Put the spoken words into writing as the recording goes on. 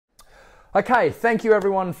Okay, thank you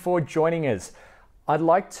everyone for joining us. I'd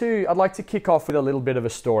like to kick off with a little bit of a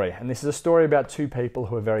story, and this is a story about two people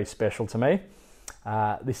who are very special to me.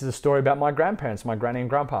 This is a story about my grandparents, my granny and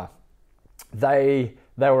grandpa. They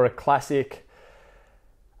were a classic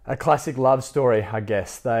love story, I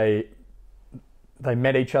guess. They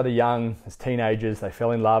met each other young as teenagers. They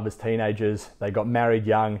fell in love as teenagers. They got married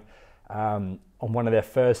young. On one of their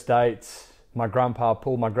first dates, my grandpa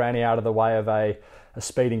pulled my granny out of the way of a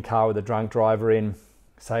speeding car with a drunk driver in,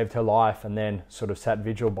 saved her life, and then sort of sat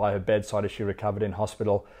vigil by her bedside as she recovered in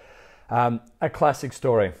hospital. A classic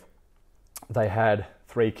story. They had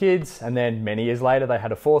 3 kids, and then many years later they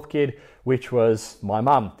had a 4th kid, which was my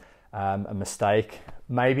mum. A mistake,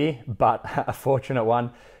 maybe, but a fortunate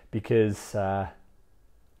one, because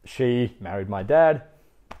she married my dad,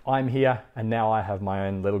 I'm here, and now I have my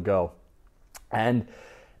own little girl. And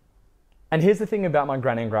here's the thing about my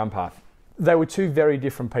granny and grandpa. They were two very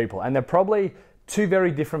different people, and they're probably two very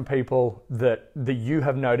different people that you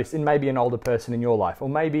have noticed in maybe an older person in your life, or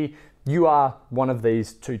maybe you are one of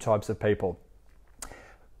these two types of people.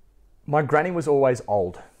 My granny was always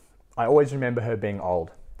old. I always remember her being old.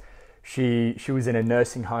 She was in a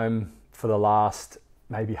nursing home for the last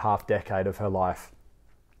maybe half decade of her life.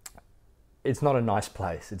 It's not a nice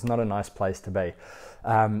place. It's not a nice place to be.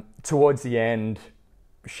 Towards the end,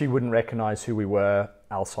 she wouldn't recognize who we were.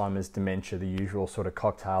 Alzheimer's, dementia, the usual sort of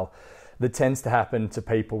cocktail that tends to happen to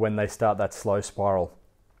people when they start that slow spiral.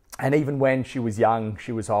 And even when she was young,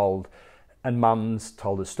 she was old. And mums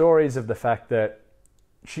told us stories of the fact that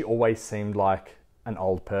she always seemed like an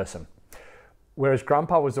old person. Whereas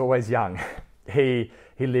grandpa was always young. He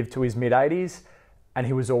lived to his mid-80s, and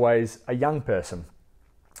he was always a young person.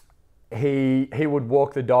 He would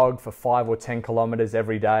walk the dog for 5 or 10 kilometers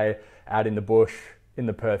every day out in the bush in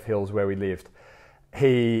the Perth Hills where we lived.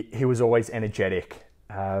 He was always energetic.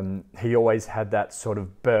 He always had that sort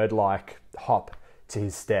of bird-like hop to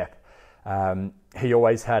his step. He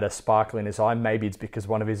always had a sparkle in his eye. Maybe it's because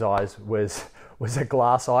one of his eyes was a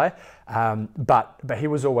glass eye, but he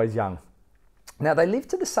was always young. Now, they lived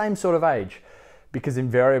to the same sort of age, because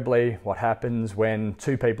invariably what happens when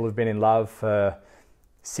two people have been in love for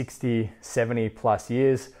 60, 70 plus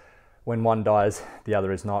years, when one dies, the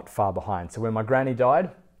other is not far behind. So when my granny died,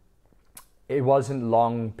 it wasn't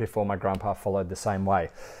long before my grandpa followed the same way.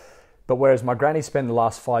 But whereas my granny spent the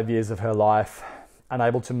last 5 years of her life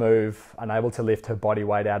unable to move, unable to lift her body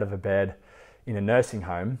weight out of a bed in a nursing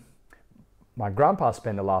home, my grandpa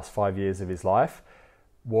spent the last 5 years of his life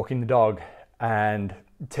walking the dog and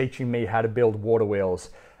teaching me how to build water wheels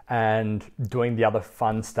and doing the other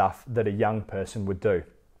fun stuff that a young person would do.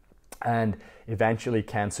 And eventually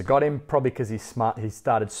cancer got him, probably because he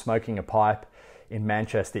started smoking a pipe in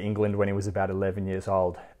Manchester, England, when he was about 11 years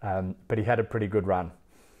old. But he had a pretty good run.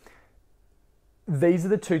 These are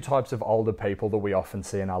the two types of older people that we often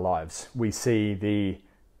see in our lives. We see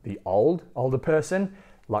the older person,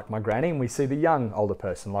 like my granny, and we see the young older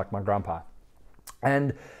person, like my grandpa.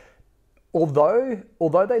 And although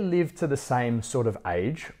they lived to the same sort of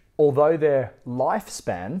age, although their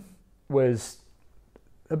lifespan was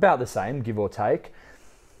about the same, give or take,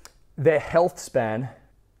 their health span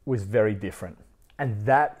was very different. And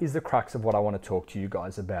that is the crux of what I want to talk to you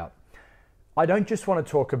guys about. I don't just want to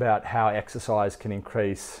talk about how exercise can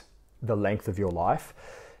increase the length of your life,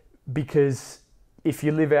 because if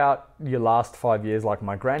you live out your last 5 years like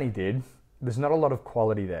my granny did, there's not a lot of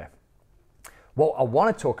quality there. What I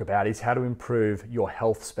want to talk about is how to improve your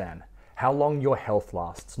health span, how long your health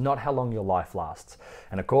lasts, not how long your life lasts.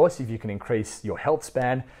 And of course, if you can increase your health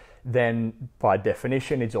span, then by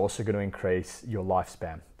definition, it's also going to increase your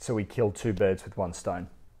lifespan. So we kill 2 birds with 1 stone.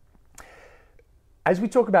 As we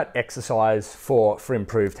talk about exercise for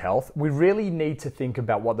improved health, we really need to think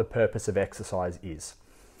about what the purpose of exercise is.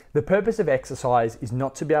 The purpose of exercise is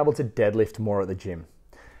not to be able to deadlift more at the gym.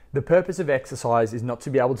 The purpose of exercise is not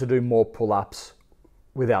to be able to do more pull-ups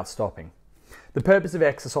without stopping. The purpose of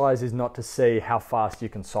exercise is not to see how fast you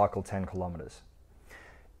can cycle 10 kilometers.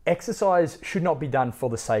 Exercise should not be done for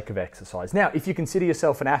the sake of exercise. Now, if you consider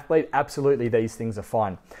yourself an athlete, absolutely these things are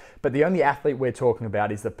fine. But the only athlete we're talking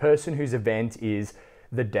about is the person whose event is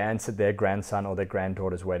the dance at their grandson or their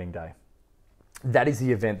granddaughter's wedding day. That is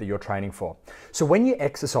the event that you're training for. So when you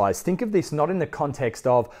exercise, think of this not in the context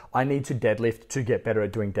of, I need to deadlift to get better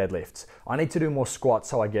at doing deadlifts. I need to do more squats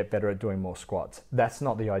so I get better at doing more squats. That's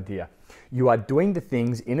not the idea. You are doing the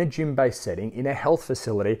things in a gym-based setting, in a health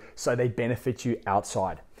facility, so they benefit you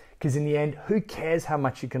outside. Because in the end, who cares how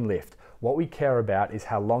much you can lift? What we care about is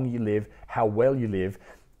how long you live, how well you live,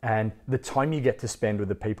 and the time you get to spend with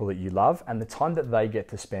the people that you love and the time that they get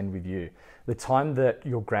to spend with you. The time that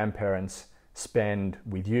your grandparents spend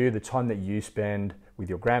with you, the time that you spend with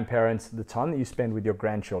your grandparents, the time that you spend with your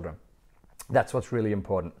grandchildren. That's what's really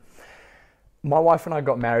important. My wife and I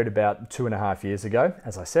got married about 2.5 years ago.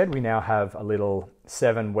 As I said, we now have a little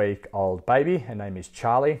 7-week-old baby. Her name is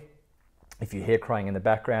Charlie. If you hear crying in the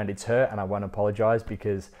background, it's her, and I won't apologize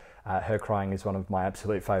because her crying is one of my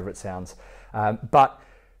absolute favorite sounds. But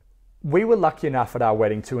we were lucky enough at our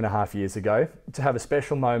wedding 2.5 years ago to have a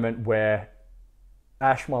special moment where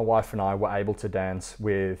Ash, my wife, and I were able to dance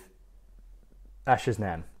with Ash's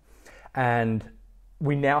nan. And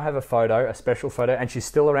we now have a photo, a special photo, and she's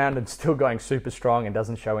still around and still going super strong and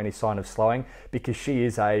doesn't show any sign of slowing because she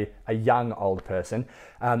is a young old person.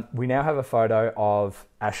 We now have a photo of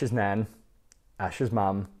Ash's nan, Ash's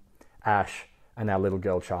mum, Ash, and our little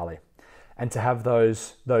girl Charlie. And to have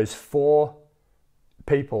those 4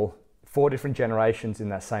 people, 4 different generations in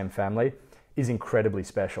that same family is incredibly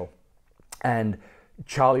special. And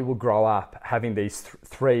Charlie will grow up having these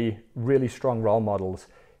 3 really strong role models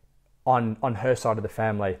on her side of the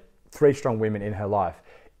family, 3 strong women in her life,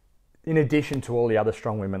 in addition to all the other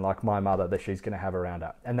strong women like my mother that she's going to have around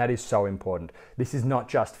her. And that is so important. This is not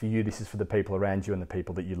just for you, this is for the people around you and the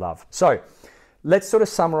people that you love. So let's sort of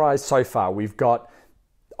summarize so far. We've got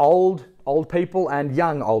old people and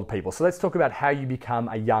young old people. So let's talk about how you become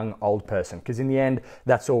a young old person, because in the end,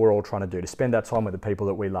 that's all we're all trying to do, to spend that time with the people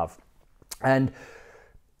that we love. And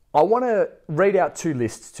I want to read out 2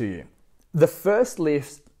 lists to you. The first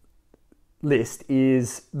list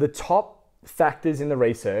is the top factors in the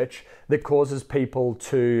research that causes people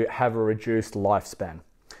to have a reduced lifespan.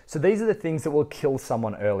 So these are the things that will kill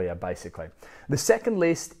someone earlier, basically. The second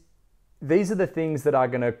list, these are the things that are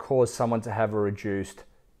going to cause someone to have a reduced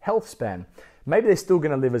health span. Maybe they're still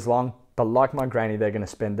going to live as long, but like my granny, they're going to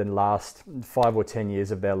spend the last 5 or 10 years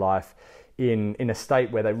of their life in a state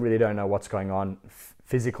where they really don't know what's going on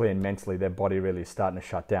physically and mentally. Their body really is starting to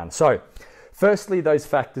shut down. So firstly, those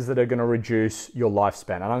factors that are going to reduce your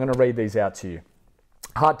lifespan, and I'm going to read these out to you.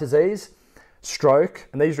 Heart disease, stroke,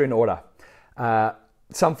 and these are in order.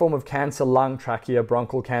 Some form of cancer, lung, trachea,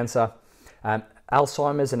 bronchial cancer,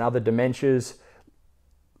 Alzheimer's and other dementias,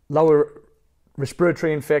 lower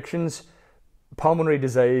respiratory infections, pulmonary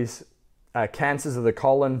disease, cancers of the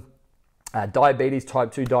colon, diabetes,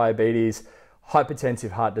 type 2 diabetes,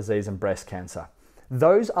 hypertensive heart disease, and breast cancer.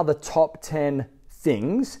 Those are the top 10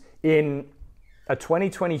 things in a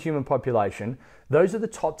 2020 human population. Those are the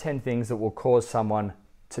top 10 things that will cause someone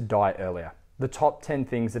to die earlier. The top 10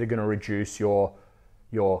 things that are going to reduce your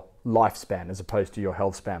lifespan as opposed to your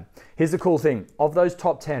health span. Here's the cool thing. Of those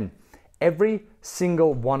top 10, every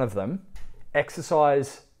single one of them,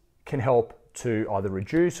 exercise can help to either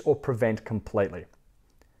reduce or prevent completely.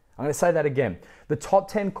 I'm going to say that again. The top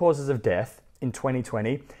 10 causes of death in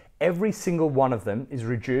 2020, every single one of them is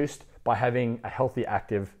reduced by having a healthy,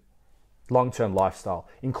 active, long-term lifestyle,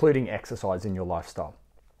 including exercise in your lifestyle.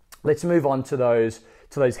 Let's move on to those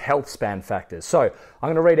health span factors. So I'm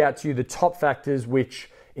going to read out to you the top factors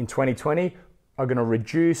which in 2020 are going to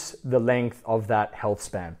reduce the length of that health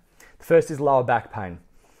span. The first is lower back pain.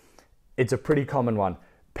 It's a pretty common one.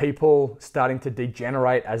 People starting to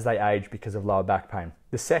degenerate as they age because of lower back pain.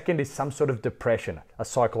 The second is some sort of depression, a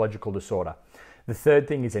psychological disorder. The third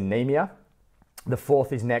thing is anemia. The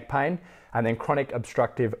fourth is neck pain, and then chronic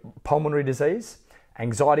obstructive pulmonary disease,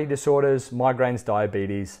 anxiety disorders, migraines,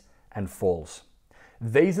 diabetes, and falls.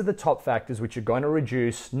 These are the top factors which are going to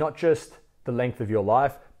reduce not just the length of your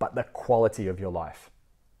life, but the quality of your life.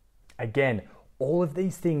 Again, all of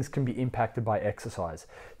these things can be impacted by exercise.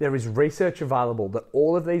 There is research available that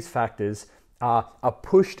all of these factors are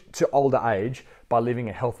pushed to older age by living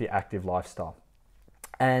a healthy, active lifestyle.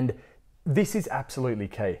 And this is absolutely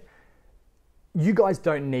key. You guys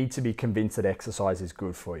don't need to be convinced that exercise is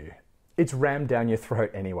good for you. It's rammed down your throat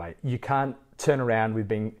anyway. You can't turn around with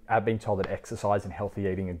being told that exercise and healthy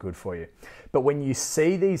eating are good for you. But when you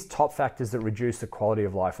see these top factors that reduce the quality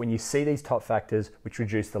of life, when you see these top factors which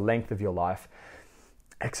reduce the length of your life,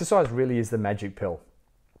 exercise really is the magic pill.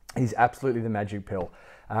 It is absolutely the magic pill.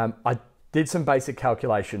 I did some basic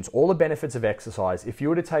calculations. All the benefits of exercise, if you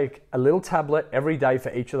were to take a little tablet every day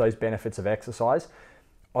for each of those benefits of exercise,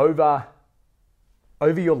 over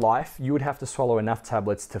your life, you would have to swallow enough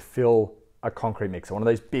tablets to fill a concrete mixer, one of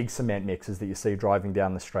those big cement mixers that you see driving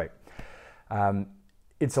down the street.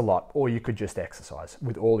 It's a lot, or you could just exercise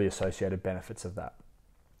with all the associated benefits of that.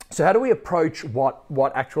 So how do we approach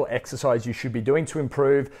what actual exercise you should be doing to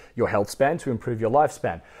improve your health span, to improve your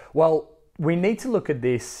lifespan? Well, we need to look at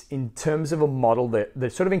this in terms of a model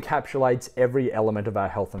that sort of encapsulates every element of our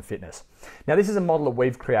health and fitness. Now, this is a model that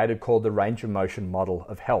we've created called the range of motion model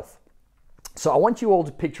of health. So I want you all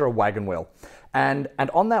to picture a wagon wheel. And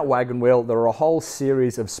on that wagon wheel, there are a whole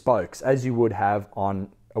series of spokes, as you would have on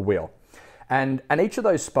a wheel. And each of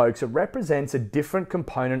those spokes, it represents a different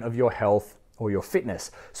component of your health or your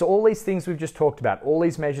fitness. So all these things we've just talked about, all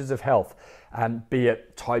these measures of health, be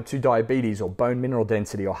it type 2 diabetes or bone mineral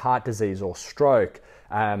density or heart disease or stroke,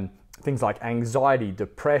 things like anxiety,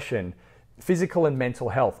 depression, physical and mental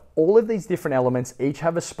health, all of these different elements each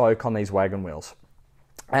have a spoke on these wagon wheels.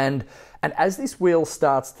 And as this wheel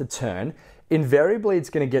starts to turn, invariably it's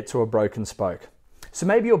going to get to a broken spoke. So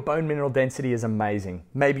maybe your bone mineral density is amazing.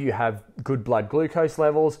 Maybe you have good blood glucose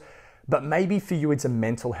levels, but maybe for you it's a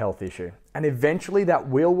mental health issue. And eventually that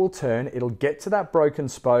wheel will turn, it'll get to that broken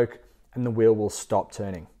spoke, and the wheel will stop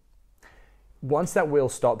turning. Once that wheel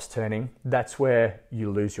stops turning, that's where you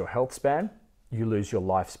lose your health span, you lose your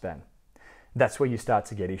lifespan. That's where you start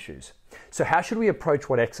to get issues. So how should we approach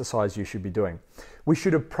what exercise you should be doing? We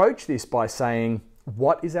should approach this by saying,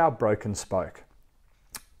 what is our broken spoke?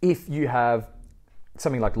 If you have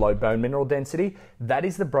something like low bone mineral density, that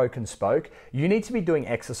is the broken spoke. You need to be doing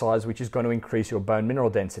exercise which is going to increase your bone mineral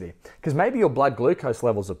density, because maybe your blood glucose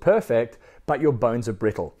levels are perfect, but your bones are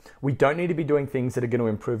brittle. We don't need to be doing things that are going to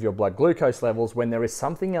improve your blood glucose levels when there is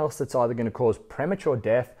something else that's either going to cause premature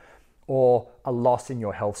death or a loss in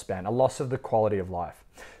your health span, a loss of the quality of life.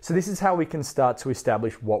 So this is how we can start to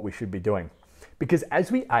establish what we should be doing. Because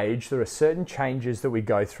as we age, there are certain changes that we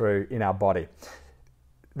go through in our body.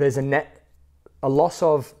 There's a loss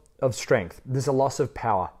of strength, there's a loss of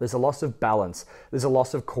power, there's a loss of balance, there's a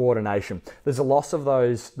loss of coordination, there's a loss of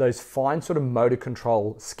those fine sort of motor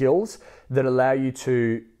control skills that allow you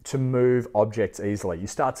to move objects easily. You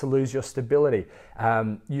start to lose your stability,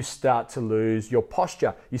 you start to lose your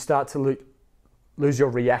posture, you start to lose your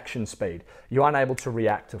reaction speed. You're unable to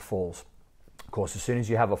react to falls. Of course, as soon as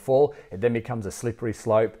you have a fall, it then becomes a slippery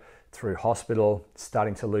slope through hospital,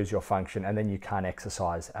 starting to lose your function, and then you can't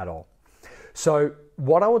exercise at all. So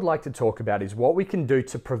what I would like to talk about is what we can do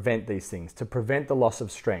to prevent these things, to prevent the loss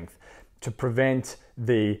of strength, to prevent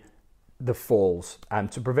the falls,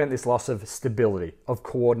 to prevent this loss of stability, of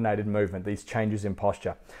coordinated movement, these changes in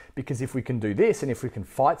posture. Because if we can do this, and if we can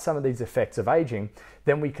fight some of these effects of aging,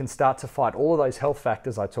 then we can start to fight all of those health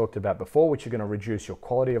factors I talked about before, which are going to reduce your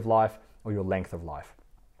quality of life or your length of life.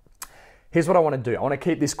 Here's what I want to do. I want to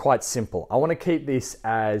keep this quite simple. I want to keep this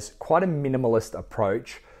as quite a minimalist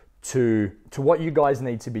approach to what you guys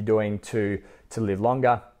need to be doing to live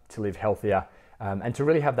longer, to live healthier, and to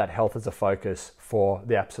really have that health as a focus for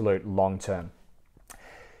the absolute long term.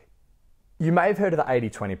 You may have heard of the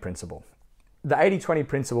 80-20 principle. The 80-20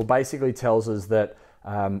 principle basically tells us that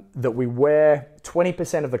we wear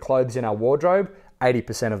 20% of the clothes in our wardrobe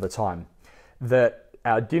 80% of the time. That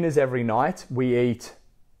our dinners every night, we eat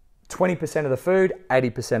 20% of the food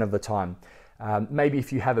 80% of the time. Maybe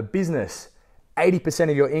if you have a business, 80%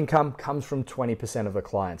 of your income comes from 20% of the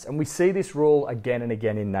clients. And we see this rule again and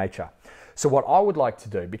again in nature. So what I would like to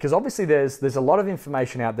do, because obviously there's a lot of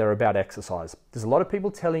information out there about exercise. There's a lot of people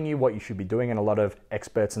telling you what you should be doing and a lot of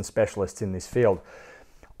experts and specialists in this field.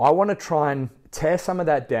 I want to try and tear some of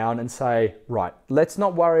that down and say, right, let's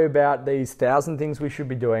not worry about these 1,000 things we should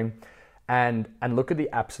be doing and look at the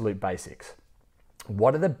absolute basics.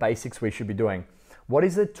 What are the basics we should be doing? What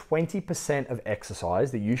is the 20% of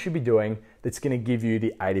exercise that you should be doing that's going to give you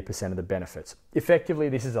the 80% of the benefits? Effectively,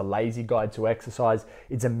 this is a lazy guide to exercise.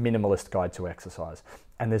 It's a minimalist guide to exercise.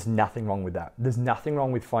 And there's nothing wrong with that. There's nothing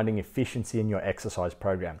wrong with finding efficiency in your exercise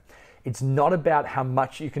program. It's not about how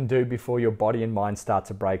much you can do before your body and mind start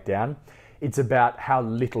to break down. It's about how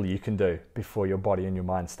little you can do before your body and your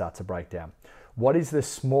mind start to break down. What is the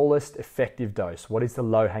smallest effective dose? What is the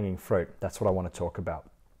low-hanging fruit? That's what I want to talk about.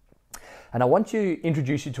 And I want to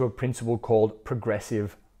introduce you to a principle called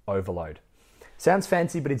progressive overload. Sounds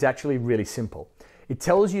fancy, but it's actually really simple. It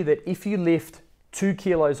tells you that if you lift 2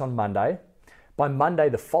 kilos on Monday, by Monday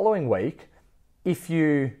the following week, if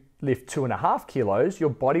you lift 2.5 kilos,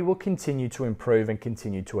 your body will continue to improve and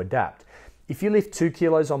continue to adapt. If you lift 2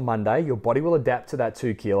 kilos on Monday, your body will adapt to that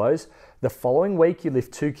 2 kilos. The following week, you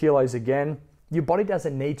lift 2 kilos again. Your body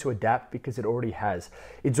doesn't need to adapt because it already has.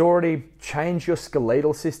 It's already changed your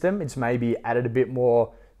skeletal system. It's maybe added a bit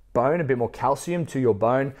more bone, a bit more calcium to your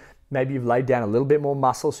bone. Maybe you've laid down a little bit more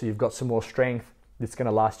muscle, so you've got some more strength that's going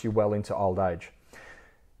to last you well into old age.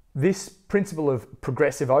 This principle of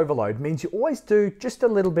progressive overload means you always do just a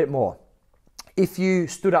little bit more. If you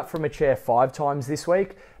stood up from a chair 5 times this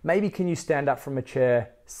week, maybe can you stand up from a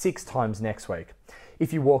chair 6 times next week?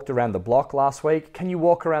 if you walked around the block last week, can you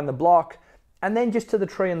walk around the block and then just to the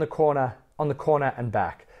tree in the corner, on the corner and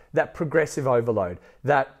back? That progressive overload,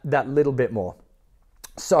 that little bit more.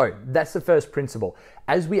 So that's the first principle.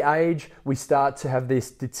 As we age, we start to have this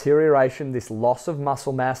deterioration, this loss of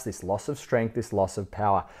muscle mass, this loss of strength, this loss of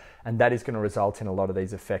power. And that is going to result in a lot of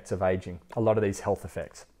these effects of aging, a lot of these health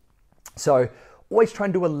effects. So always try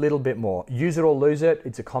and do a little bit more. Use it or lose it.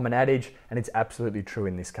 It's a common adage, and it's absolutely true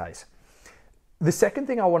in this case. The second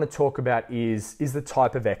thing I want to talk about is the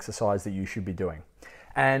type of exercise that you should be doing.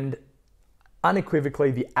 And unequivocally,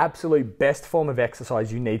 the absolute best form of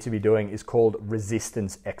exercise you need to be doing is called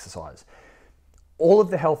resistance exercise. All of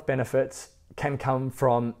the health benefits can come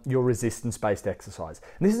from your resistance-based exercise.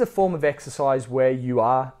 And this is a form of exercise where you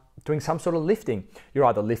are doing some sort of lifting. You're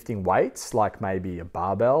either lifting weights, like maybe a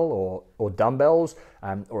barbell or dumbbells,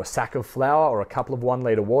 or a sack of flour, or a couple of 1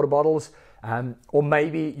 liter water bottles, or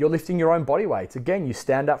maybe you're lifting your own body weight. Again, you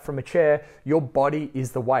stand up from a chair, your body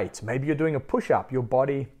is the weight. Maybe you're doing a push-up, your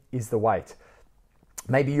body is the weight.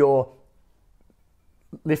 Maybe you're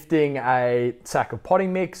lifting a sack of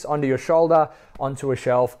potting mix onto your shoulder, onto a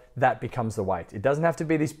shelf, that becomes the weight. It doesn't have to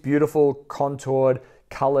be this beautiful, contoured,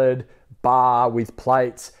 colored bar with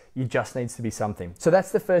plates. It just needs to be something. So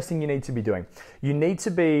that's the first thing you need to be doing. You need to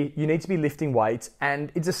be lifting weights,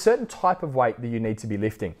 and it's a certain type of weight that you need to be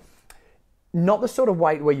lifting. Not the sort of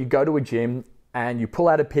weight where you go to a gym and you pull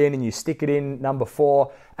out a pin and you stick it in number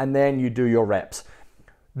 4 and then you do your reps.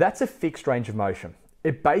 That's a fixed range of motion.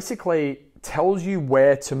 It basically tells you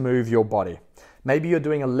where to move your body. Maybe you're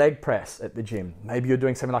doing a leg press at the gym. Maybe you're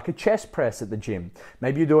doing something like a chest press at the gym.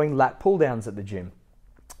 Maybe you're doing lat pull downs at the gym.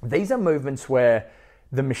 These are movements where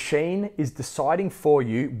the machine is deciding for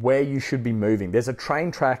you where you should be moving. There's a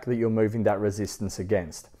train track that you're moving that resistance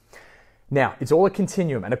against. Now, it's all a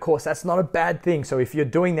continuum, and of course, that's not a bad thing. So if you're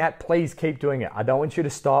doing that, please keep doing it. I don't want you to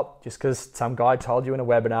stop just because some guy told you in a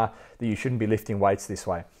webinar that you shouldn't be lifting weights this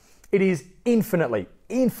way. It is infinitely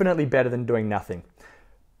better than doing nothing.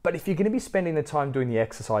 But if you're going to be spending the time doing the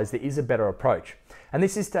exercise, there is a better approach. And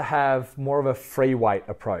this is to have more of a free weight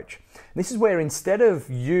approach. And this is where instead of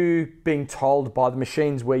you being told by the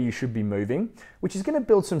machines where you should be moving, which is going to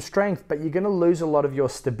build some strength, but you're going to lose a lot of your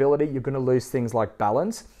stability, you're going to lose things like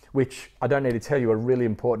balance, which I don't need to tell you are really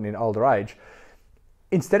important in older age.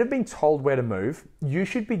 Instead of being told where to move, you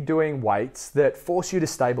should be doing weights that force you to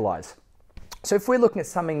stabilize. So if we're looking at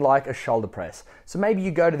something like a shoulder press, so maybe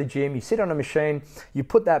you go to the gym, you sit on a machine, you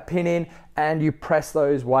put that pin in and you press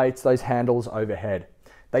those weights, those handles overhead.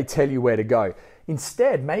 They tell you where to go.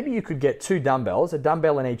 Instead, maybe you could get 2 dumbbells, a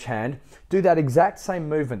dumbbell in each hand, do that exact same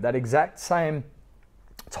movement, that exact same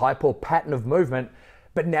type or pattern of movement,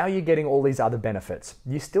 but now you're getting all these other benefits.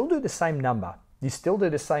 You still do the same number, you still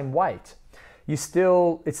do the same weight, it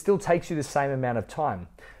still takes you the same amount of time.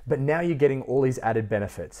 But now you're getting all these added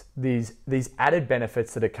benefits, these added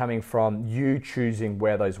benefits that are coming from you choosing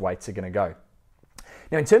where those weights are going to go.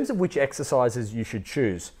 Now, in terms of which exercises you should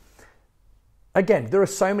choose, again, there are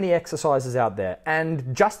so many exercises out there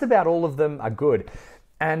and just about all of them are good.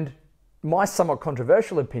 And my somewhat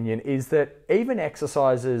controversial opinion is that even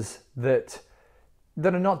exercises that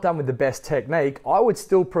are not done with the best technique, I would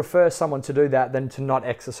still prefer someone to do that than to not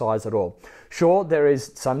exercise at all. Sure, there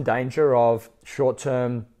is some danger of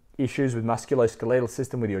short-term issues with musculoskeletal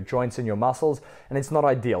system, with your joints and your muscles, and it's not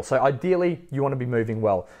ideal. So ideally, you want to be moving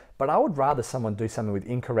well. But I would rather someone do something with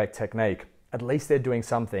incorrect technique. At least they're doing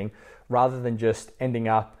something, rather than just ending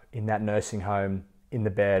up in that nursing home, in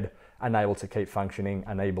the bed, unable to keep functioning,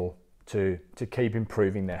 unable to keep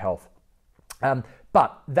improving their health.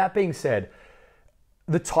 But that being said,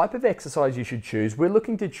 the type of exercise you should choose, we're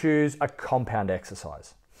looking to choose a compound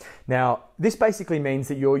exercise. Now, this basically means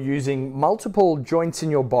that you're using multiple joints in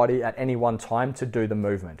your body at any one time to do the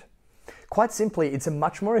movement. Quite simply, it's a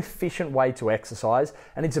much more efficient way to exercise,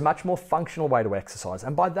 and it's a much more functional way to exercise.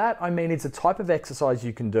 And by that, I mean it's a type of exercise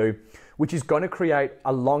you can do which is going to create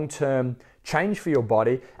a long-term change for your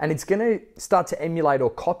body, and it's going to start to emulate or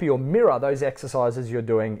copy or mirror those exercises you're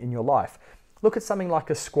doing in your life. Look at something like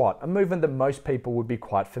a squat, a movement that most people would be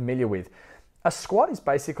quite familiar with. A squat is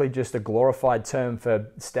basically just a glorified term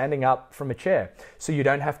for standing up from a chair. So you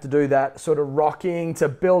don't have to do that sort of rocking to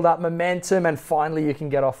build up momentum and finally you can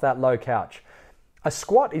get off that low couch. A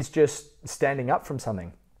squat is just standing up from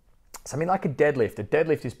something. Something like a deadlift. A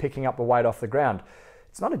deadlift is picking up a weight off the ground.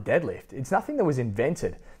 It's not a deadlift. It's nothing that was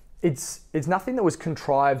invented. It's nothing that was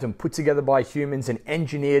contrived and put together by humans and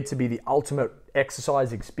engineered to be the ultimate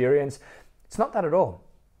exercise experience. It's not that at all.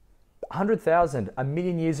 100,000, a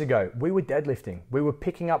million years ago, we were deadlifting. We were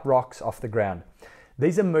picking up rocks off the ground.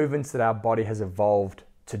 These are movements that our body has evolved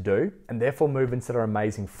to do, and therefore movements that are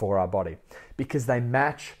amazing for our body because they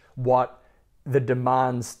match what the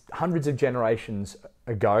demands hundreds of generations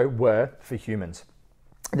ago were for humans.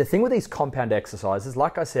 The thing with these compound exercises,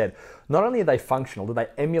 like I said, not only are they functional, do they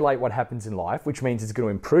emulate what happens in life, which means it's going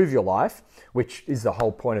to improve your life, which is the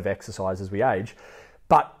whole point of exercise as we age,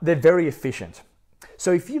 but they're very efficient.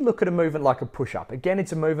 So if you look at a movement like a push-up, again,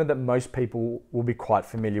 it's a movement that most people will be quite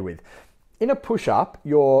familiar with. In a push-up,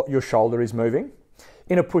 your shoulder is moving.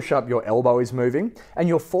 In a push-up, your elbow is moving, and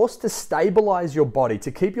you're forced to stabilize your body,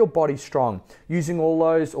 to keep your body strong, using all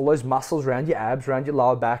those muscles around your abs, around your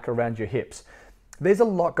lower back, around your hips. There's a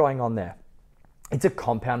lot going on there. It's a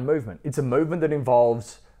compound movement. It's a movement that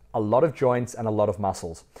involves a lot of joints and a lot of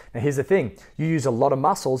muscles. Now here's the thing, you use a lot of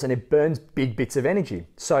muscles and it burns big bits of energy.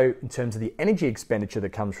 So in terms of the energy expenditure that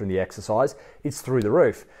comes from the exercise, it's through the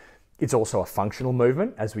roof. It's also a functional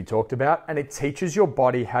movement, as we talked about, and it teaches your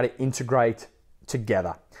body how to integrate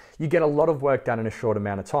together. You get a lot of work done in a short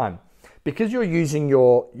amount of time. Because you're using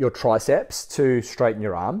your triceps to straighten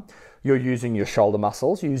your arm, you're using your shoulder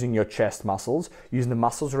muscles, you're using your chest muscles, using the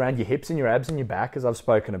muscles around your hips and your abs and your back, as I've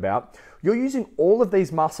spoken about. You're using all of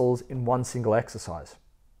these muscles in one single exercise.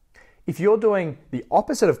 If you're doing the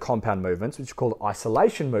opposite of compound movements, which are called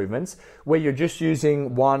isolation movements, where you're just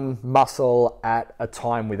using one muscle at a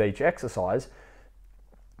time with each exercise,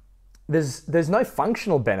 there's no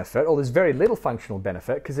functional benefit, or there's very little functional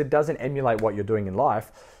benefit because it doesn't emulate what you're doing in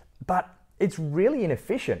life, but it's really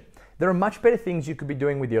inefficient. There are much better things you could be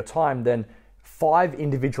doing with your time than 5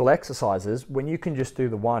 individual exercises when you can just do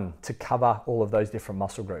the one to cover all of those different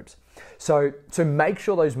muscle groups. So make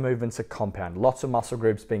sure those movements are compound, lots of muscle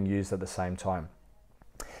groups being used at the same time.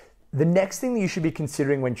 The next thing that you should be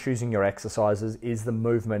considering when choosing your exercises is the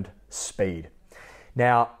movement speed.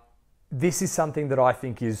 Now, this is something that I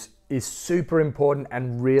think is super important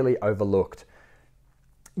and really overlooked.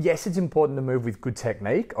 Yes, it's important to move with good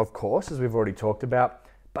technique, of course, as we've already talked about,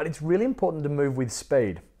 but it's really important to move with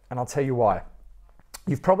speed, and I'll tell you why.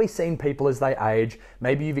 You've probably seen people as they age,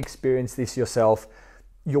 maybe you've experienced this yourself,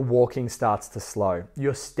 your walking starts to slow,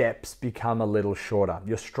 your steps become a little shorter,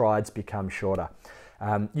 your strides become shorter,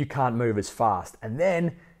 you can't move as fast, and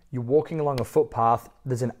then you're walking along a footpath,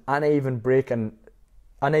 there's an uneven brick and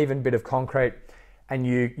uneven bit of concrete, and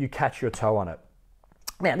you catch your toe on it.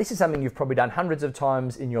 Now, this is something you've probably done hundreds of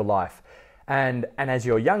times in your life. And as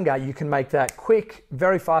you're younger, you can make that quick,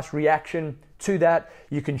 very fast reaction to that.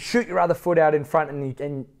 You can shoot your other foot out in front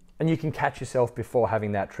and you can catch yourself before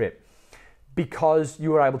having that trip. Because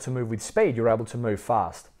you were able to move with speed, you were able to move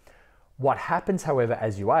fast. What happens, however,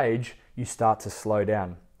 as you age, you start to slow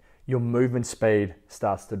down. Your movement speed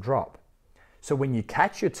starts to drop. So when you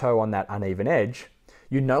catch your toe on that uneven edge,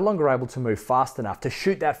 you're no longer able to move fast enough to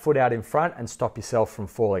shoot that foot out in front and stop yourself from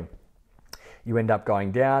falling. You end up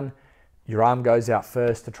going down, your arm goes out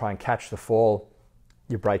first to try and catch the fall,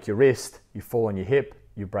 you break your wrist, you fall on your hip,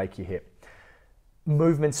 you break your hip.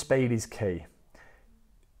 Movement speed is key.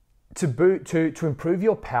 To improve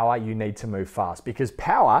your power, you need to move fast, because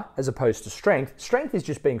power, as opposed to strength is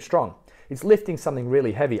just being strong. It's lifting something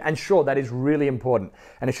really heavy, and sure, that is really important,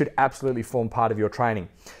 and it should absolutely form part of your training.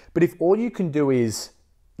 But if all you can do is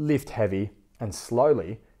lift heavy and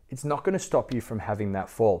slowly, it's not going to stop you from having that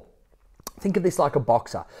fall. Think of this like a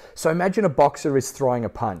boxer. So imagine a boxer is throwing a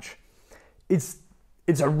punch. It's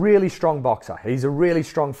a really strong boxer. He's a really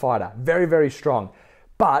strong fighter, very, very strong.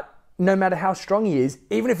 But no matter how strong he is,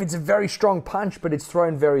 even if it's a very strong punch, but it's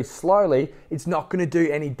thrown very slowly, it's not going to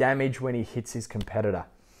do any damage when he hits his competitor.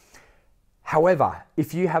 However,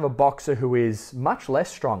 if you have a boxer who is much less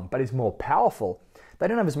strong, but is more powerful, they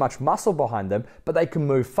don't have as much muscle behind them, but they can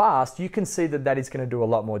move fast, you can see that is going to do a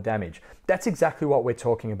lot more damage. That's exactly what we're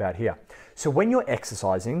talking about here. So when you're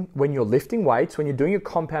exercising, when you're lifting weights, when you're doing your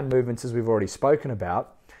compound movements, as we've already spoken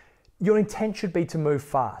about, your intent should be to move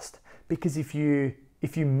fast. Because if you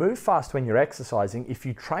move fast when you're exercising, if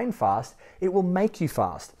you train fast, it will make you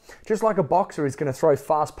fast. Just like a boxer is going to throw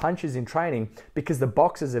fast punches in training because the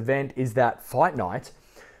boxer's event is that fight night,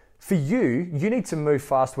 for you need to move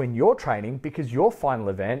fast when you're training because your final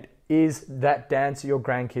event is that dance at your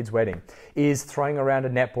grandkid's wedding, is throwing around a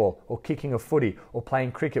netball or kicking a footy or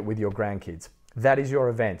playing cricket with your grandkids. That is your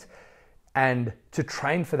event. And to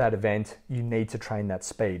train for that event, you need to train that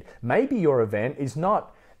speed. Maybe your event is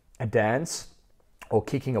not a dance or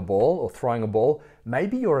kicking a ball or throwing a ball.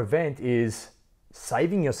 Maybe your event is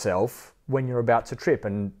saving yourself when you're about to trip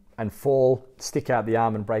and fall, stick out the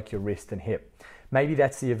arm and break your wrist and hip. Maybe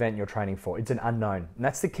that's the event you're training for. It's an unknown. And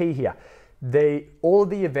that's the key here. All of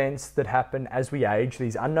the events that happen as we age,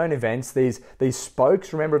 these unknown events, these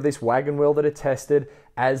spokes, remember, of this wagon wheel that are tested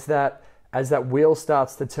as that as that wheel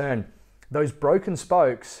starts to turn, those broken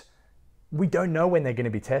spokes, we don't know when they're going to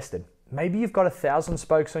be tested. Maybe you've got 1,000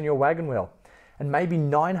 spokes on your wagon wheel, and maybe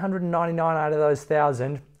 999 out of those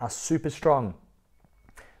 1,000 are super strong.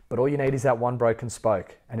 But all you need is that one broken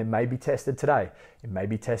spoke, and it may be tested today, it may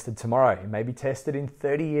be tested tomorrow, it may be tested in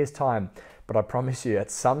 30 years' time, but I promise you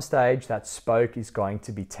at some stage that spoke is going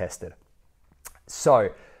to be tested. So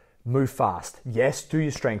move fast. Yes, do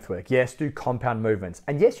your strength work. Yes, do compound movements.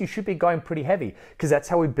 And yes, you should be going pretty heavy because that's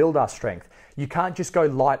how we build our strength. You can't just go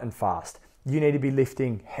light and fast. You need to be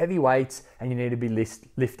lifting heavy weights, and you need to be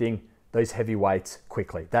lifting those heavy weights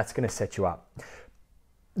quickly. That's going to set you up.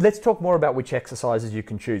 Let's talk more about which exercises you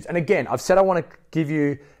can choose. And again, I've said I want to give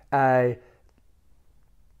you a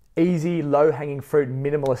easy, low-hanging fruit,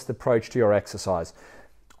 minimalist approach to your exercise.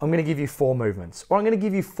 I'm going to give you 4 movements, or I'm going to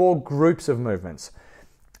give you 4 groups of movements.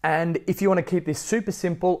 And if you want to keep this super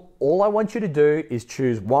simple, all I want you to do is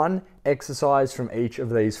choose one exercise from each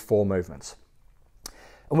of these 4 movements.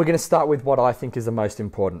 And we're going to start with what I think is the most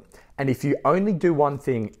important. And if you only do one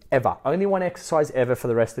thing ever, only one exercise ever for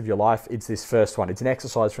the rest of your life, it's this first one. It's an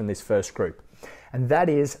exercise from this first group. And that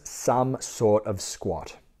is some sort of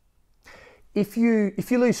squat. If you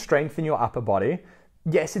lose strength in your upper body,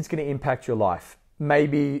 yes, it's going to impact your life.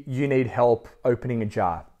 Maybe you need help opening a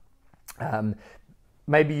jar.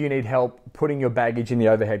 Maybe you need help putting your baggage in the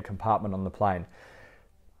overhead compartment on the plane.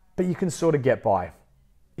 But you can sort of get by.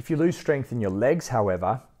 If you lose strength in your legs,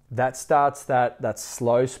 however, that starts that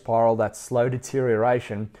slow spiral, that slow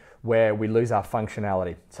deterioration where we lose our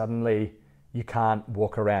functionality. Suddenly you can't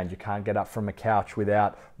walk around, you can't get up from a couch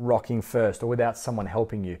without rocking first or without someone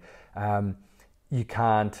helping you. You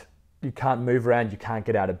can't move around, you can't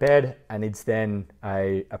get out of bed, and it's then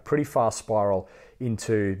a pretty fast spiral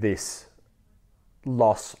into this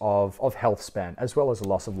loss of health span as well as a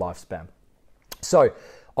loss of lifespan. So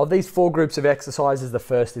of these 4 groups of exercises, the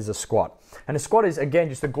first is a squat. And a squat is, again,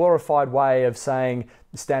 just a glorified way of saying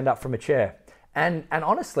stand up from a chair. And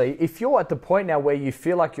honestly, if you're at the point now where you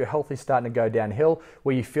feel like your health is starting to go downhill,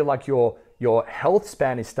 where you feel like your health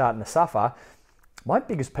span is starting to suffer, my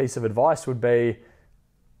biggest piece of advice would be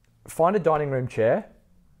find a dining room chair,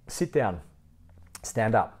 sit down,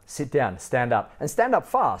 stand up, sit down, stand up, and stand up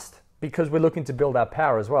fast because we're looking to build our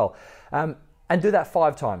power as well. And do that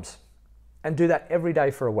 5 times. And do that every day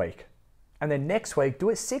for a week. And then next week, do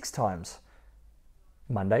it 6 times.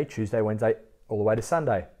 Monday, Tuesday, Wednesday, all the way to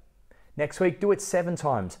Sunday. Next week, do it 7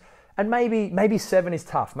 times. And maybe 7 is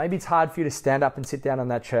tough. Maybe it's hard for you to stand up and sit down on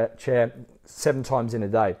that chair 7 times in a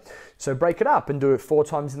day. So break it up and do it 4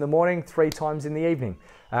 times in the morning, 3 times in the evening.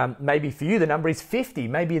 Maybe for you, the number is 50.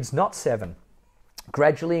 Maybe it's not 7.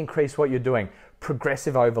 Gradually increase what you're doing.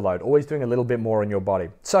 Progressive overload, always doing a little bit more in your body.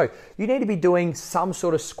 So you need to be doing some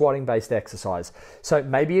sort of squatting based exercise. So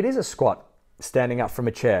maybe it is a squat, standing up from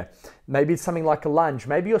a chair. Maybe it's something like a lunge.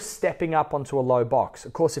 Maybe you're stepping up onto a low box.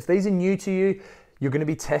 Of course, if these are new to you, you're going to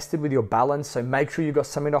be tested with your balance. So make sure you've got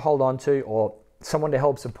something to hold on to or someone to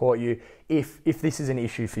help support you if this is an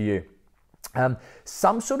issue for you.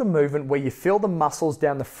 Some sort of movement where you feel the muscles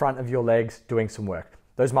down the front of your legs doing some work.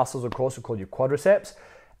 Those muscles, of course, are called your quadriceps.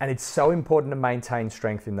 And it's so important to maintain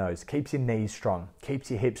strength in those. It keeps your knees strong, keeps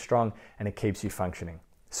your hips strong, and it keeps you functioning.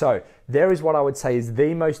 So there is what I would say is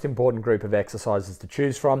the most important group of exercises to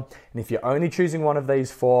choose from. And if you're only choosing one of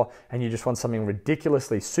these 4 and you just want something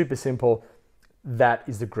ridiculously super simple, that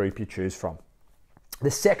is the group you choose from. The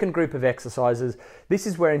second group of exercises, this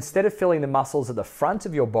is where instead of feeling the muscles at the front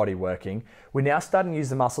of your body working, we're now starting to use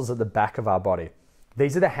the muscles at the back of our body.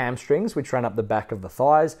 These are the hamstrings, which run up the back of the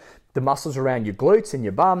thighs, the muscles around your glutes and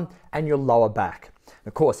your bum, and your lower back.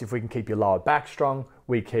 Of course, if we can keep your lower back strong,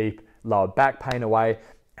 we keep lower back pain away.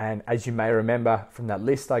 And as you may remember from that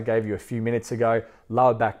list I gave you a few minutes ago,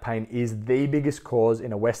 lower back pain is the biggest cause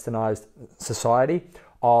in a westernized society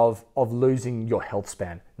of losing your health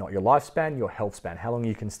span. Not your lifespan, your health span, how long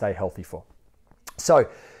you can stay healthy for. So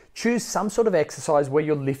choose some sort of exercise where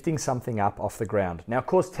you're lifting something up off the ground. Now, of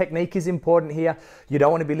course, technique is important here. You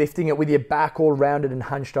don't want to be lifting it with your back all rounded and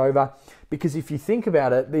hunched over, because if you think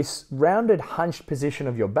about it, this rounded, hunched position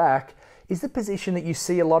of your back is the position that you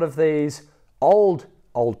see a lot of these old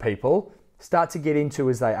people start to get into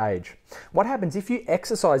as they age. What happens if you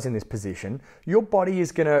exercise in this position, your body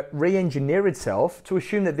is going to re-engineer itself to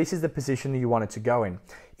assume that this is the position that you want it to go in.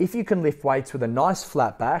 If you can lift weights with a nice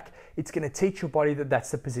flat back, it's going to teach your body that that's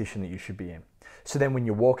the position that you should be in. So then when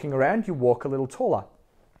you're walking around, you walk a little taller.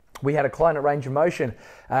 We had a client at Range of Motion.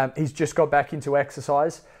 He's just got back into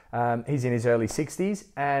exercise. He's in his early 60s,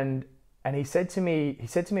 and he said to me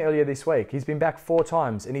earlier this week, he's been back 4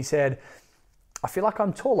 times, and he said, I feel like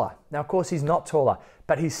I'm taller. Now, of course, he's not taller,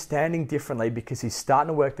 but he's standing differently because he's starting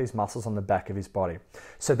to work these muscles on the back of his body.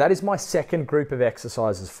 So that is my second group of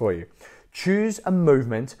exercises for you. Choose a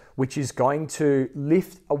movement which is going to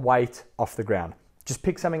lift a weight off the ground. Just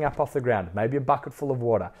pick something up off the ground, maybe a bucket full of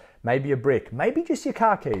water, maybe a brick, maybe just your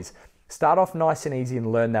car keys. Start off nice and easy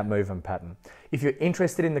and learn that movement pattern. If you're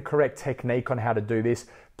interested in the correct technique on how to do this,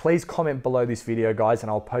 please comment below this video, guys, and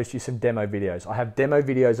I'll post you some demo videos. I have demo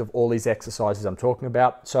videos of all these exercises I'm talking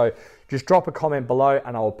about. So just drop a comment below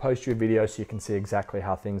and I'll post you a video so you can see exactly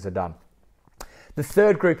how things are done. The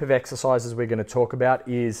third group of exercises we're going to talk about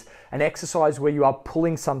is an exercise where you are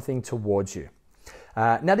pulling something towards you.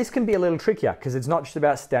 Now this can be a little trickier because it's not just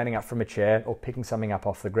about standing up from a chair or picking something up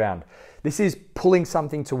off the ground. This is pulling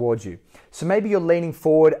something towards you. So maybe you're leaning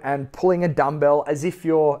forward and pulling a dumbbell as if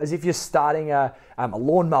you're starting a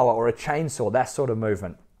lawnmower or a chainsaw, that sort of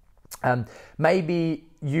movement. Maybe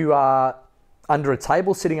you are under a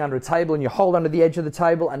table, sitting under a table, and you hold onto the edge of the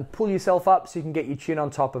table and pull yourself up so you can get your chin on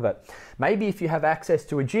top of it. Maybe if you have access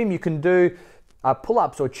to a gym, you can do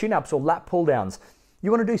pull-ups or chin-ups or lat pull-downs. You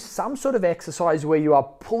want to do some sort of exercise where you are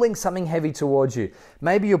pulling something heavy towards you.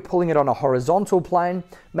 Maybe you're pulling it on a horizontal plane.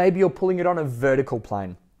 Maybe you're pulling it on a vertical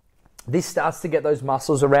plane. This starts to get those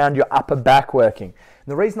muscles around your upper back working.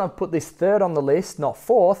 And the reason I've put this third on the list, not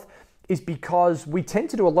fourth, is because we tend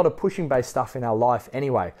to do a lot of pushing-based stuff in our life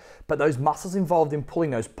anyway. But those muscles involved in pulling,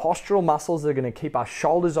 those postural muscles that are going to keep our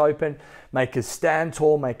shoulders open, make us stand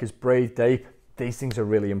tall, make us breathe deep, these things are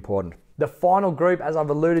really important. The final group, as I've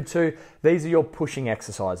alluded to, these are your pushing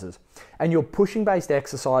exercises. And your pushing-based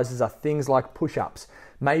exercises are things like push-ups,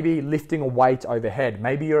 maybe lifting a weight overhead,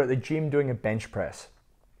 maybe you're at the gym doing a bench press.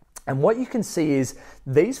 And what you can see is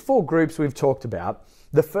these four groups we've talked about.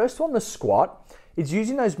 The first one, the squat, is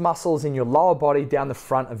using those muscles in your lower body down the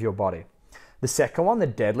front of your body. The second one, the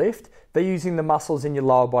deadlift, they're using the muscles in your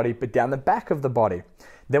lower body but down the back of the body.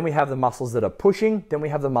 Then we have the muscles that are pushing, then we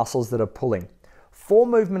have the muscles that are pulling. 4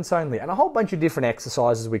 movements only, and a whole bunch of different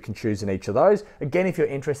exercises we can choose in each of those. Again, if you're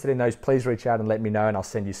interested in those, please reach out and let me know and I'll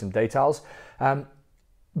send you some details.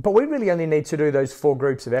 But we really only need to do those 4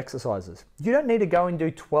 groups of exercises. You don't need to go and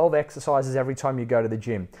do 12 exercises every time you go to the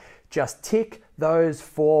gym. Just tick those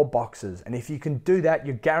 4 boxes. And if you can do that,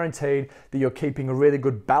 you're guaranteed that you're keeping a really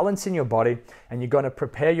good balance in your body and you're going to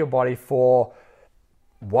prepare your body for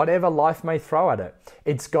whatever life may throw at it.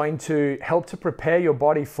 It's going to help to prepare your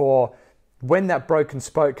body for when that broken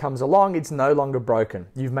spoke comes along, it's no longer broken.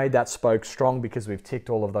 You've made that spoke strong because we've ticked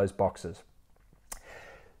all of those boxes.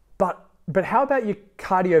 But how about your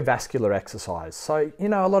cardiovascular exercise? So, a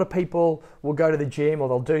lot of people will go to the gym or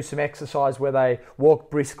they'll do some exercise where they walk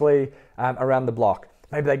briskly around the block.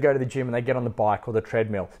 Maybe they go to the gym and they get on the bike or the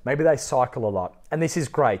treadmill. Maybe they cycle a lot. And this is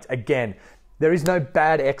great. Again, there is no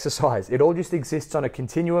bad exercise. It all just exists on a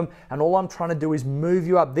continuum, and all I'm trying to do is move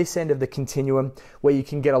you up this end of the continuum where you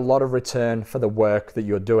can get a lot of return for the work that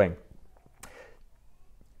you're doing.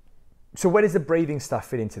 So where does the breathing stuff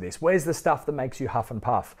fit into this? Where's the stuff that makes you huff and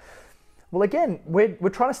puff? Well, again, we're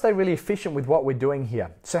trying to stay really efficient with what we're doing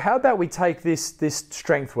here. So how about we take this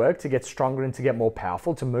strength work to get stronger and to get more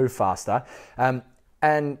powerful, to move faster, and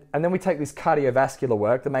then we take this cardiovascular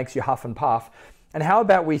work that makes you huff and puff. And how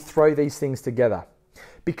about we throw these things together?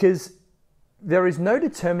 Because there is no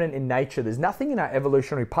determinant in nature. There's nothing in our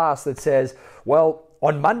evolutionary past that says, well,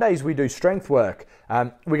 on Mondays we do strength work.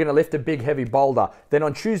 We're going to lift a big heavy boulder. Then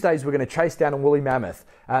on Tuesdays we're going to chase down a woolly mammoth.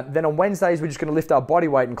 Then on Wednesdays we're just going to lift our body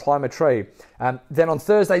weight and climb a tree. Then on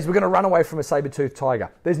Thursdays we're going to run away from a saber-toothed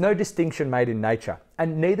tiger. There's no distinction made in nature,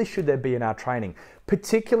 and neither should there be in our training,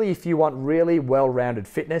 particularly if you want really well-rounded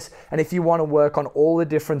fitness and if you want to work on all the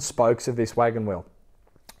different spokes of this wagon wheel.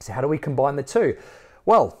 So how do we combine the two?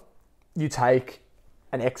 Well, you take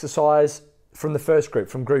an exercise from the first group,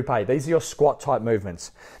 from group A. These are your squat type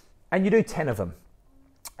movements, and you do 10 of them.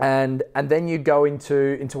 And then you go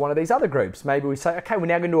into one of these other groups. Maybe we say, okay, we're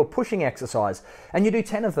now going to do a pushing exercise, and you do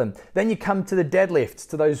 10 of them. Then you come to the deadlifts,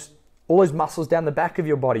 to all those muscles down the back of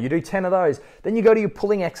your body. You do 10 of those. Then you go to your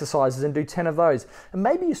pulling exercises and do 10 of those. And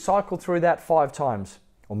maybe you cycle through that 5 times,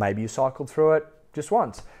 or maybe you cycle through it just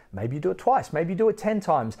once. Maybe you do it twice. Maybe you do it 10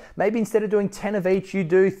 times. Maybe instead of doing 10 of each, you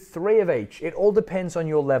do 3 of each. It all depends on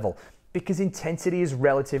your level, because intensity is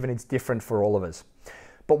relative and it's different for all of us.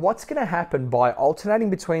 But what's going to happen by alternating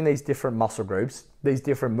between these different muscle groups, these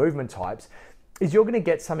different movement types, is you're going to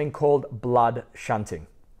get something called blood shunting.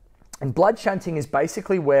 And blood shunting is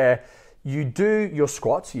basically where you do your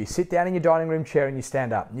squats, you sit down in your dining room chair and you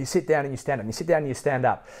stand up, and you sit down and you stand up, and you sit down and you stand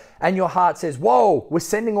up, and your heart says, whoa, we're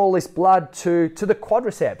sending all this blood to the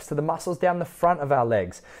quadriceps, to the muscles down the front of our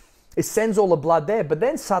legs. It sends all the blood there, but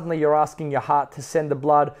then suddenly you're asking your heart to send the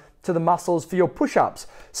blood to the muscles for your push-ups.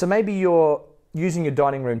 So maybe you're using your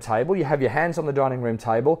dining room table, you have your hands on the dining room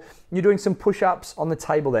table, you're doing some push-ups on the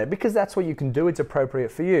table there because that's what you can do, it's appropriate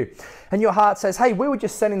for you. And your heart says, hey, we were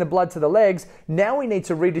just sending the blood to the legs, now we need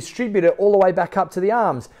to redistribute it all the way back up to the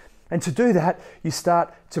arms. And to do that, you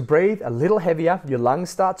start to breathe a little heavier, your lungs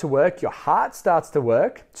start to work, your heart starts to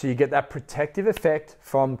work, so you get that protective effect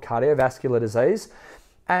from cardiovascular disease.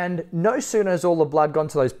 And no sooner has all the blood gone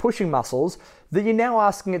to those pushing muscles that you're now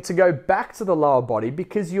asking it to go back to the lower body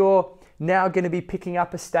because you're now going to be picking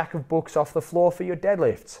up a stack of books off the floor for your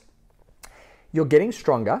deadlifts. You're getting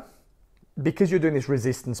stronger because you're doing this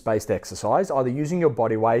resistance-based exercise, either using your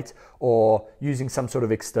body weight or using some sort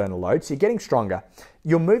of external load. So you're getting stronger.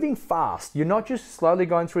 You're moving fast. You're not just slowly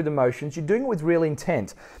going through the motions. You're doing it with real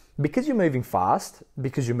intent. Because you're moving fast,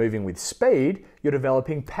 because you're moving with speed, you're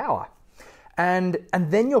developing power. And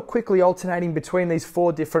then you're quickly alternating between these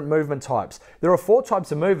 4 different movement types. There are 4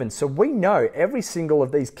 types of movements, so we know every single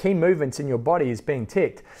of these key movements in your body is being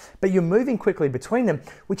ticked, but you're moving quickly between them,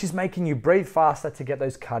 which is making you breathe faster to get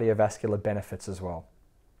those cardiovascular benefits as well.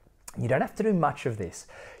 You don't have to do much of this.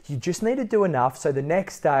 You just need to do enough so the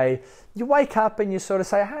next day you wake up and you sort of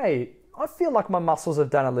say, hey, I feel like my muscles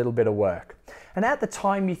have done a little bit of work. And at the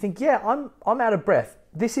time you think, yeah, I'm out of breath.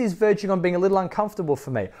 This is verging on being a little uncomfortable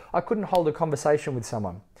for me. I couldn't hold a conversation with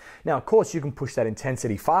someone. Now, of course, you can push that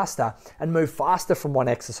intensity faster and move faster from one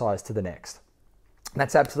exercise to the next.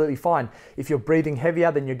 That's absolutely fine. If you're breathing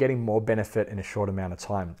heavier, then you're getting more benefit in a short amount of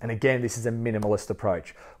time. And again, this is a minimalist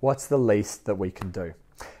approach. What's the least that we can do?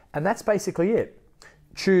 And that's basically it.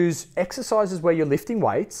 Choose exercises where you're lifting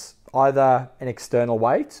weights, either an external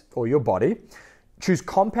weight or your body. Choose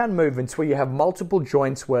compound movements where you have multiple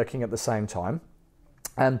joints working at the same time.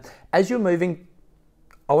 As you're moving,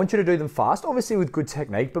 I want you to do them fast, obviously with good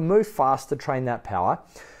technique, but move fast to train that power.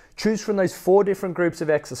 Choose from those 4 different groups of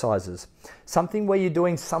exercises. Something where you're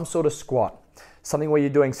doing some sort of squat, something where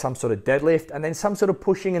you're doing some sort of deadlift, and then some sort of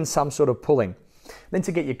pushing and some sort of pulling. Then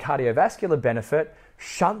to get your cardiovascular benefit,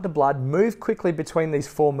 shunt the blood, move quickly between these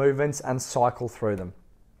 4 movements and cycle through them.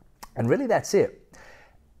 And really that's it.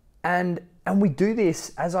 And we do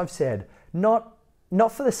this, as I've said, not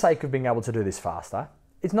for the sake of being able to do this faster.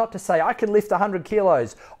 It's not to say I can lift 100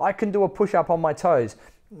 kilos, I can do a push-up on my toes.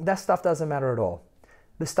 That stuff doesn't matter at all.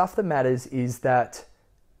 The stuff that matters is that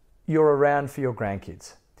you're around for your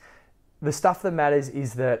grandkids. The stuff that matters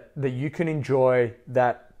is that you can enjoy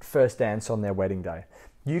that first dance on their wedding day.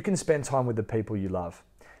 You can spend time with the people you love.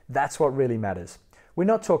 That's what really matters. We're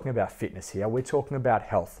not talking about fitness here, we're talking about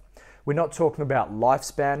health. We're not talking about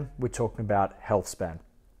lifespan, we're talking about health span.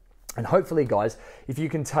 And hopefully, guys, if you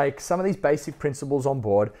can take some of these basic principles on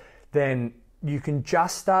board, then you can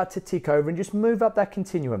just start to tick over and just move up that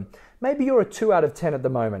continuum. Maybe you're a 2 out of 10 at the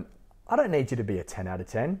moment. I don't need you to be a 10 out of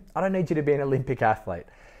 10. I don't need you to be an Olympic athlete.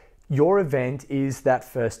 Your event is that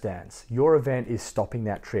first dance. Your event is stopping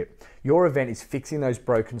that trip. Your event is fixing those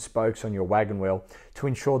broken spokes on your wagon wheel to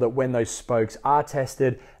ensure that when those spokes are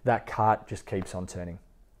tested, that cart just keeps on turning.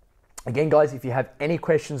 Again, guys, if you have any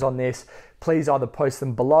questions on this, please either post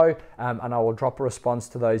them below and I will drop a response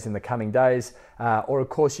to those in the coming days. Or of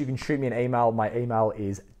course, you can shoot me an email. My email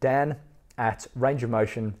is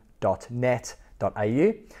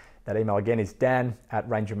dan@rangeofmotion.net.au. That email again is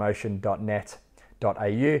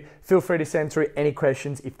dan@rangeofmotion.net.au. Feel free to send through any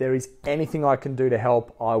questions. If there is anything I can do to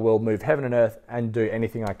help, I will move heaven and earth and do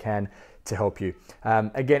anything I can to help you.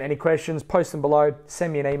 Again, any questions, post them below,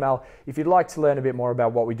 send me an email. If you'd like to learn a bit more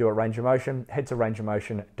about what we do at Range of Motion, head to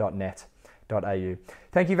rangeofmotion.net.au.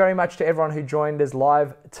 Thank you very much to everyone who joined us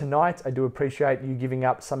live tonight. I do appreciate you giving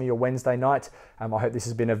up some of your Wednesday night. I hope this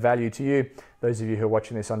has been of value to you. Those of you who are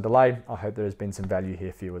watching this on delay, I hope there has been some value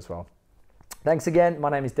here for you as well. Thanks again.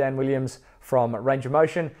 My name is Dan Williams from Range of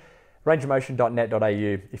Motion,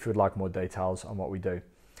 rangeofmotion.net.au if you would like more details on what we do.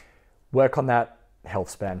 Work on that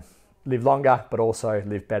health span. Live longer, but also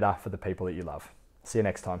live better for the people that you love. See you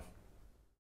next time.